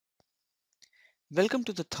Welcome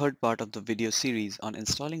to the third part of the video series on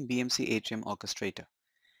installing BMC Atrium Orchestrator.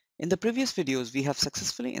 In the previous videos, we have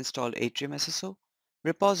successfully installed Atrium SSO,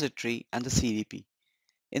 repository, and the CDP.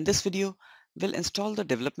 In this video, we'll install the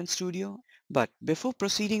Development Studio, but before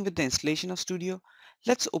proceeding with the installation of Studio,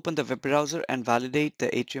 let's open the web browser and validate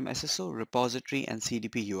the Atrium SSO, repository, and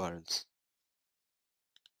CDP URLs.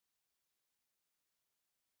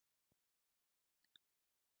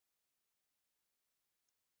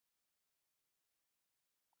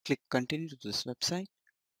 Click Continue to this website.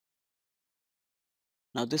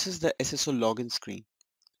 Now this is the SSO login screen.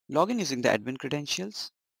 Login using the admin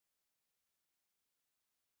credentials.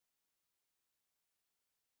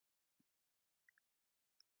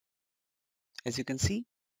 As you can see,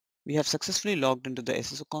 we have successfully logged into the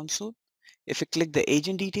SSO console. If we click the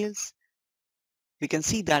agent details, we can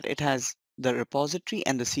see that it has the repository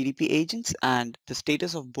and the CDP agents, and the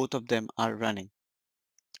status of both of them are running.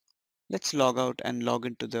 Let's log out and log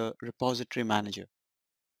into the repository manager.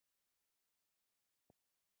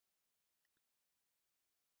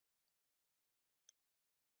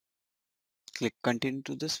 Click continue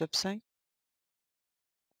to this website.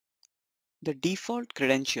 The default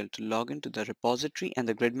credential to log into the repository and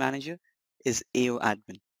the grid manager is AO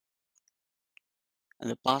admin,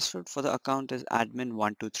 and the password for the account is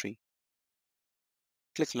admin123.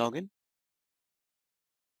 Click login.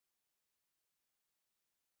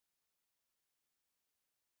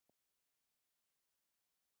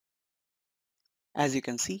 As you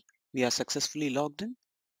can see, we are successfully logged in.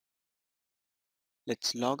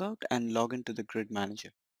 Let's log out and log into the grid manager.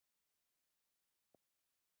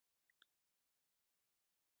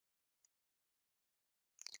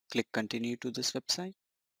 Click continue to this website.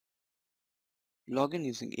 Log in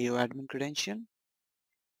using AO admin credential.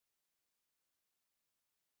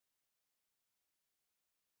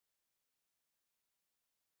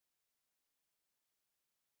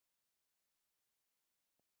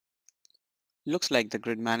 Looks like the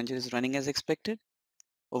grid manager is running as expected.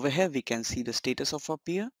 Over here we can see the status of our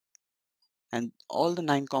peer, and all the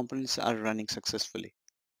 9 components are running successfully.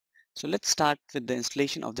 So let's start with the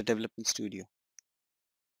installation of the Development Studio.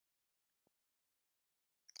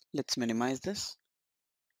 Let's minimize this.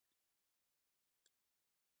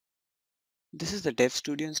 This is the Dev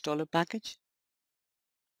Studio installer package.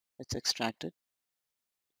 Let's extract it.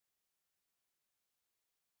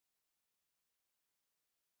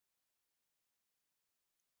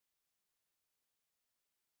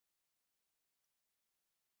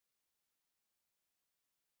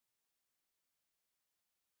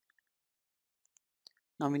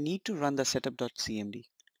 Now we need to run the setup.cmd.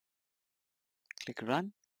 Click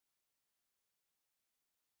run.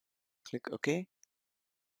 Click OK.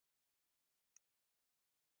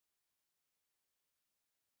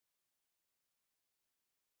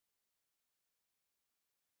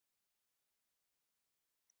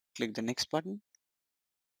 Click the next button.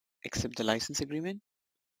 Accept the license agreement.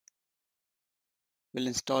 We'll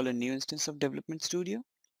install a new instance of Development Studio.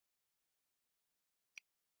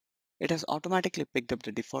 It has automatically picked up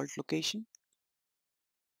the default location.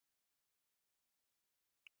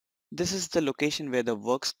 This is the location where the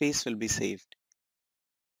workspace will be saved.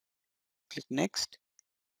 Click next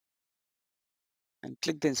and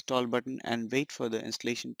click the install button and wait for the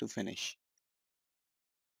installation to finish.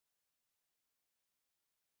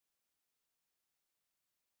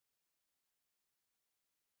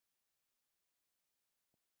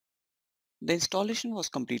 The installation was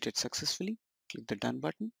completed successfully. Click the done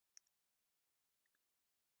button.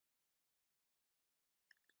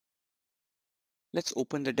 Let's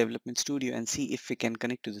open the Development Studio and see if we can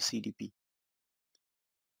connect to the CDP.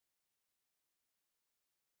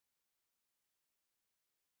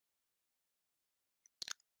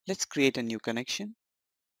 Let's create a new connection.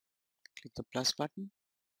 Click the plus button.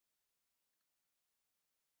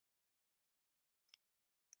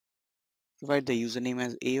 Provide the username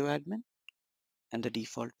as AOadmin and the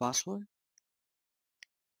default password.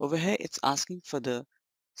 Over here, it's asking for the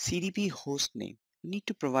CDP host name. You need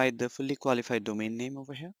to provide the fully qualified domain name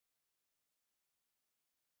over here.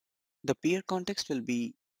 The peer context will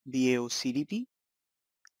be BAO CDP.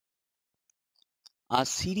 Our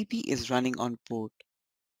CDP is running on port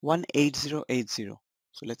 18080.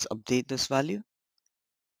 So let's update this value.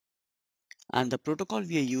 And the protocol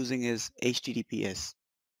we are using is HTTPS.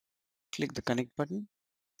 Click the connect button.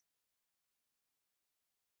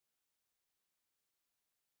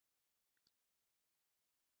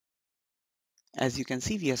 As you can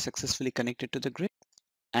see, we are successfully connected to the grid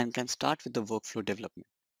and can start with the workflow development.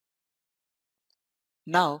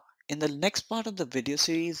 Now, in the next part of the video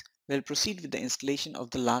series, we'll proceed with the installation of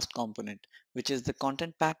the last component, which is the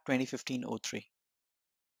Content Pack 2015-03.